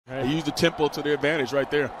They use the tempo to their advantage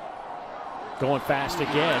right there. Going fast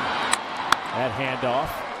again. That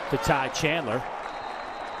handoff to Ty Chandler.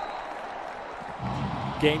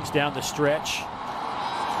 Games down the stretch.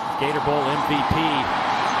 Gator Bowl MVP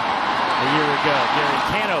a year ago. Gary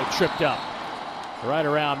Cano tripped up right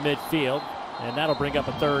around midfield, and that'll bring up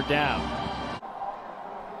a third down.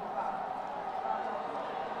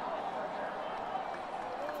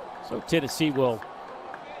 So Tennessee will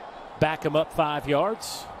back him up 5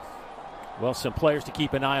 yards. Well, some players to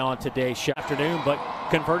keep an eye on today afternoon, but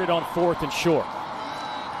converted on 4th and short.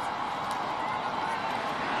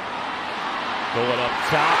 Going up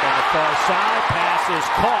top on the far side. Pass is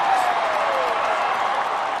caught.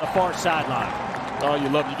 The far sideline. Oh, you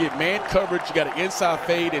love it. You get man coverage. You got an inside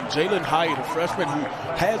fade, and Jalen Hyatt, a freshman who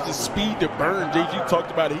has the speed to burn. JG talked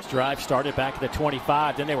about it. Drive started back at the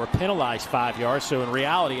 25. Then they were penalized 5 yards. So in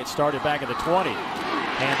reality, it started back at the 20.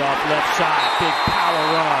 Handoff left side. Big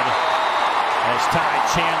power run as Ty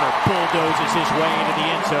Chandler bulldozes his way into the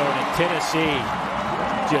end zone, and Tennessee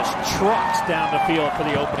just trucks down the field for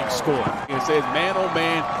the opening score. It says man on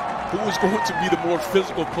man, who is going to be the more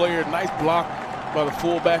physical player? Nice block by the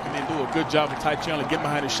fullback, and then do a good job of Ty Chandler getting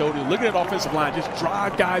behind his shoulder. Look at that offensive line, just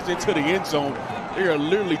drive guys into the end zone. There are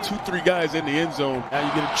literally 2-3 guys in the end zone. Now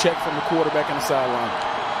you get a check from the quarterback on the sideline.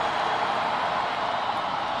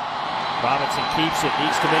 Robinson keeps it,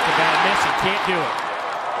 needs to make a bad miss, and can't do it.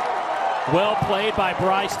 Well played by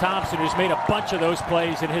Bryce Thompson, who's made a bunch of those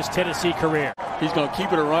plays in his Tennessee career. He's going to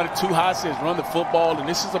keep it a run. Too high says run the football, and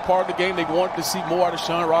this is a part of the game they wanted to see more out of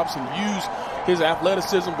Sean Robinson. Use his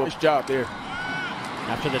athleticism, but his job there.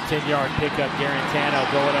 After the 10-yard pickup, Garantano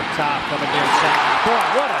going up top, coming near side. Boy,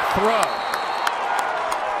 what a throw.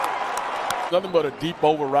 Nothing but a deep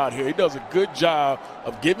over route here. He does a good job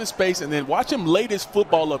of giving space, and then watch him lay this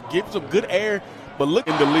football up. Gives him good air, but look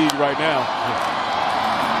in the league right now.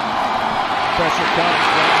 Pressure comes,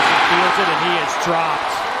 Robinson feels it, and he is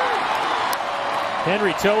dropped.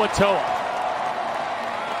 Henry To'oTo'o.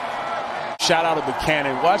 Shout out to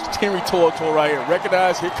Buchanan. Watch Henry To'oTo'o right here.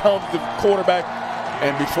 Recognize, here comes the quarterback.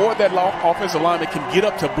 And before that offensive lineman can get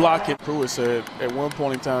up to block it, Pruitt said at one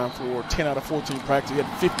point in time for 10 out of 14 practice, he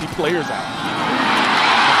had 50 players out.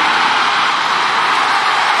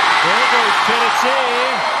 There goes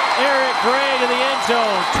Tennessee. Eric Gray to the end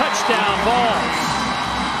zone. Touchdown balls.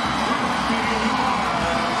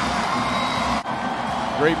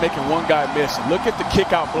 Gray making one guy miss. Look at the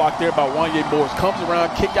kick out block there by Wanye Morris. Comes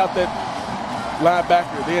around, kick out that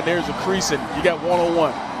linebacker. Then there's a crease, and you got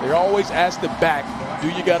one-on-one. They're always asked the back, do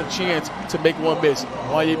you got a chance to make one miss?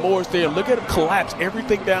 Wanye Morris there. Look at him collapse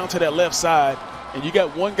everything down to that left side, and you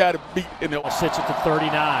got one guy to beat. In the sits at the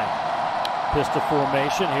 39. Pistol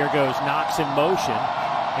formation. Here goes Knox in motion.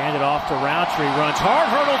 Handed off to Roundtree. Runs hard,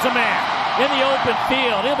 hurdles a man in the open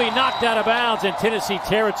field. He'll be knocked out of bounds in Tennessee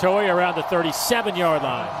territory around the 37-yard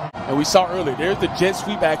line. And we saw earlier, there's the jet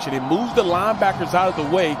sweep action. It moves the linebackers out of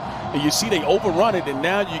the way, and you see they overrun it, and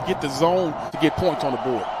now you get the zone to get points on the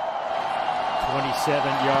board.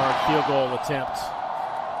 27-yard field goal attempt.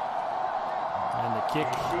 And the kick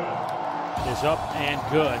is up and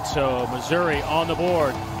good. So Missouri on the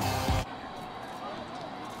board.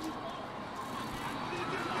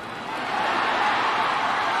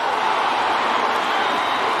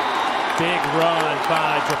 Big run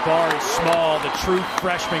by Jabari Small, the true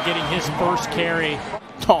freshman, getting his first carry.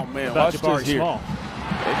 Oh, man, watch Jabari this here. Small.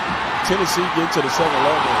 Tennessee gets to the second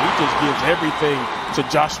level. He just gives everything to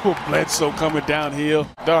Joshua Bledsoe coming downhill.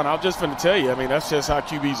 Don, I'm just going to tell you, I mean, that's just how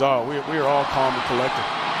QBs are. We're all calm and collected.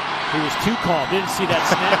 He was too calm. Didn't see that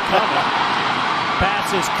snap coming.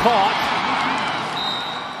 Pass is caught.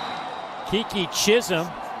 Kiki Chisholm.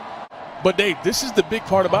 But Dave, this is the big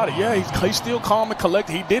part about it. Yeah, he's still calm and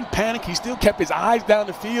collected. He didn't panic. He still kept his eyes down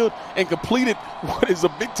the field and completed what is a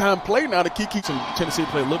big-time play now to keep Tennessee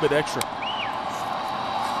play a little bit extra.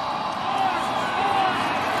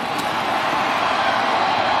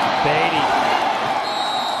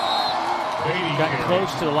 Beatty got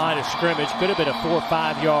close to the line of scrimmage. Could have been a 4 or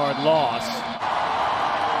 5 yard loss.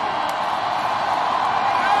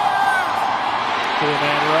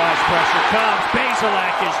 Two-man rush, pressure comes.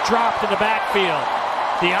 Bazelak is dropped in the backfield.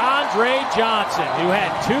 DeAndre Johnson, who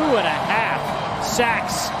had 2.5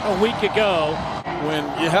 sacks a week ago. When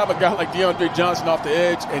you have a guy like DeAndre Johnson off the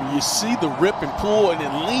edge and you see the rip and pull and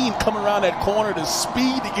then lean coming around that corner, the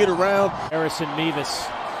speed to get around. Harrison Mevis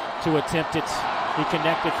to attempt it. He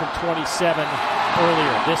connected from 27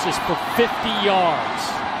 earlier. This is for 50 yards.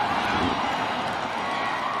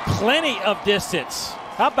 Plenty of distance.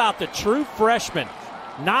 How about the true freshman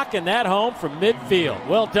knocking that home from midfield?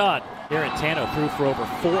 Well done. Garantano threw for over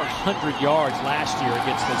 400 yards last year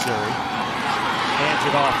against Missouri. Hands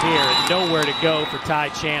it off here and nowhere to go for Ty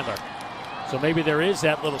Chandler. So maybe there is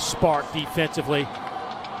that little spark defensively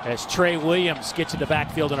as Trey Williams gets in the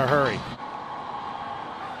backfield in a hurry.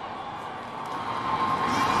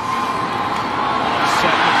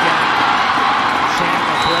 Second down.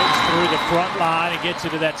 Chandler breaks through the front line and gets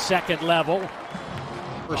into that second level.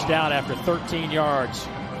 First down after 13 yards.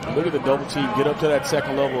 Look at the double team. Get up to that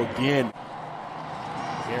second level again.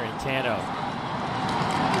 Garantano.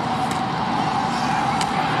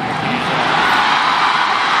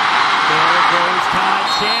 There goes Ty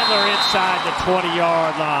Chandler inside the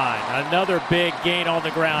 20-yard line. Another big gain on the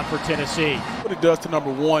ground for Tennessee. What it does to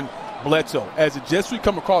number one, Bledsoe. As it just we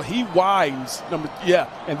come across, he widens,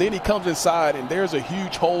 and then he comes inside, and there's a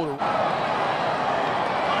huge hole.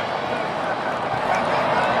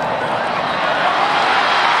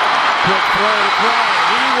 Quick throw to Gray.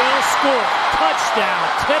 He will score. Touchdown,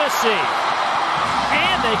 Tennessee.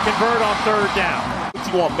 And they convert on third down.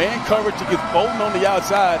 You want man coverage to get Bolton on the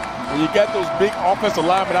outside, and you got those big offensive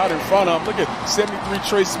linemen out in front of him. Look at 73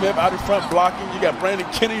 Trey Smith out in front blocking. You got Brandon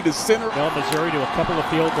Kennedy, the center. Missouri to a couple of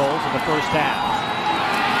field goals in the first half.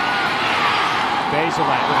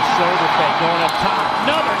 Bazelak with a shoulder fake going up top.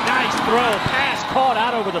 Another nice throw. Pass caught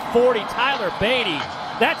out over the 40. Tyler Beatty.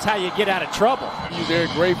 That's how you get out of trouble. He's very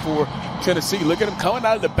great for Tennessee. Look at him coming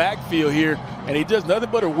out of the backfield here, and he does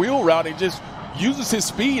nothing but a wheel route. He just uses his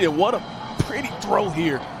speed, and what a pretty throw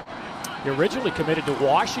here. He originally committed to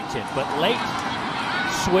Washington, but late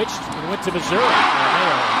switched and went to Missouri. And they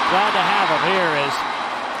are glad to have him here as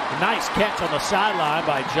a nice catch on the sideline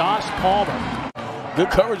by Josh Palmer.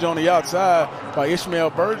 Good coverage on the outside by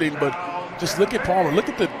Ishmael Birding, but just look at Palmer. Look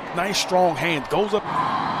at the nice, strong hand. Goes up.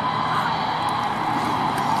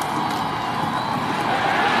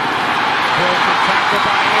 Tackled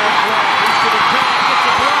by Aaron Gray. He's to the 10, gets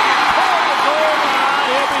a block, toward the goal line.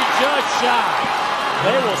 He'll be just shy.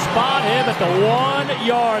 They will spot him at the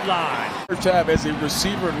 1-yard line. Third time as a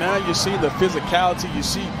receiver, now you see the physicality. You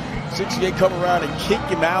see 68 come around and kick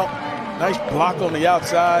him out. Nice block on the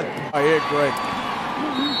outside by Ed Gray.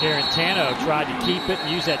 Garantano tried to keep it and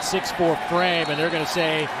use that 6'4" frame, and they're going to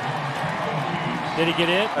say, did he get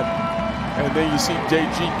in? And then you see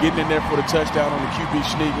JG getting in there for the touchdown on the QB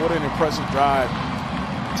sneak. What an impressive drive.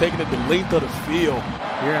 Taking it the length of the field.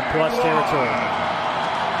 Here in plus territory.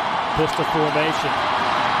 Pistol formation.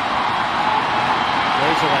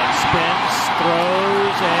 Bazelak spins,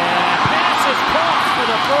 throws, and passes caught for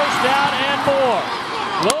the first down and more.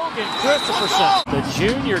 Logan Christopherson, the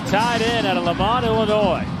junior tight end out of Lamont,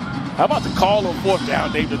 Illinois. How about the call on fourth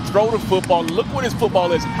down, Dave, to throw the football? Look where his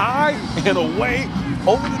football is, high and away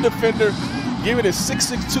over the defender. Give it a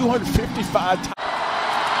 6'6", 255 times.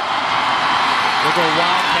 We'll go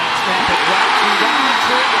Wildcat, snap it right to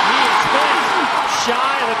Roundtree, and he is hit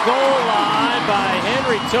shy of the goal line by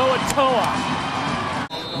Henry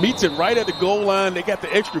To'oTo'o. Meets it right at the goal line. They got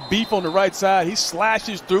the extra beef on the right side. He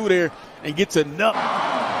slashes through there and gets enough.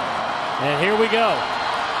 And here we go.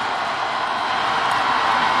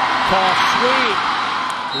 Call sweep.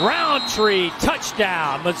 Roundtree,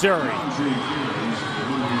 touchdown, Missouri.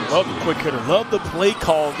 Love the quick hitter. Love the play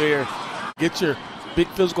call there. Get your big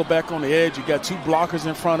physical back on the edge. You got two blockers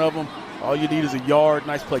in front of them. All you need is a yard.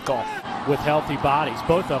 Nice play call. With healthy bodies,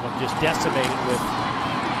 both of them just decimated with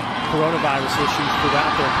coronavirus issues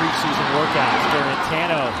throughout their preseason workouts.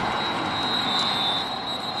 Garantano.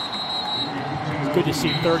 It's good to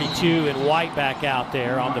see 32 and White back out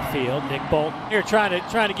there on the field. Nick Bolton here trying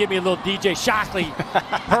to give me a little DJ Shockley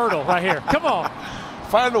hurdle right here. Come on.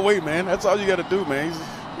 Find a way, man. That's all you got to do, man. He's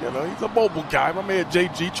a mobile guy. My man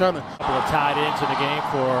JG trying to. A couple of tight ends in the game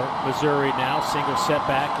for Missouri now. Single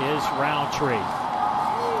setback is Roundtree.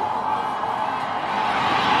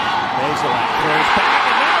 Bazelak throws back,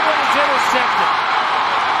 and that one is intercepted.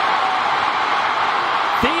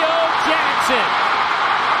 Theo Jackson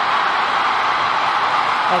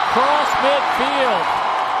across midfield.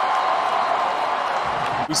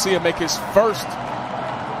 We see him make his first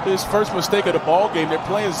mistake of the ball game. They're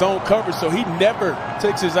playing zone coverage, so he never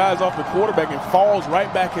takes his eyes off the quarterback and falls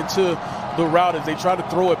right back into the route as they try to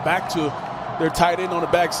throw it back to their tight end on the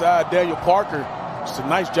backside, Daniel Parker. Just a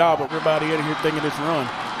nice job of everybody in here thinking this run.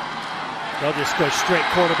 They'll just go straight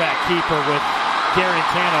quarterback keeper with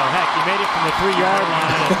Garantano. Heck, he made it from the 3-yard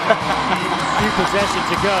line. A few possessions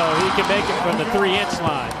to go. He can make it from the 3-inch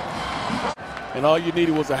line. And all you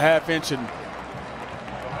needed was a half-inch, and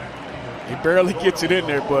he barely gets it in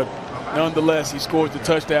there, but nonetheless, he scores the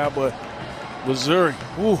touchdown. But Missouri,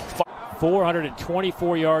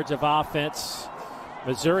 424 yards of offense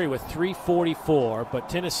Missouri with 344, but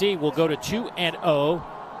Tennessee will go to 2-0.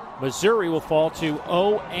 Missouri will fall to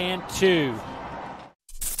 0-2.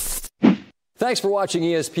 Thanks for watching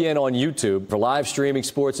ESPN on YouTube. For live streaming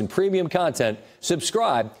sports and premium content,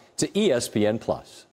 subscribe to ESPN+.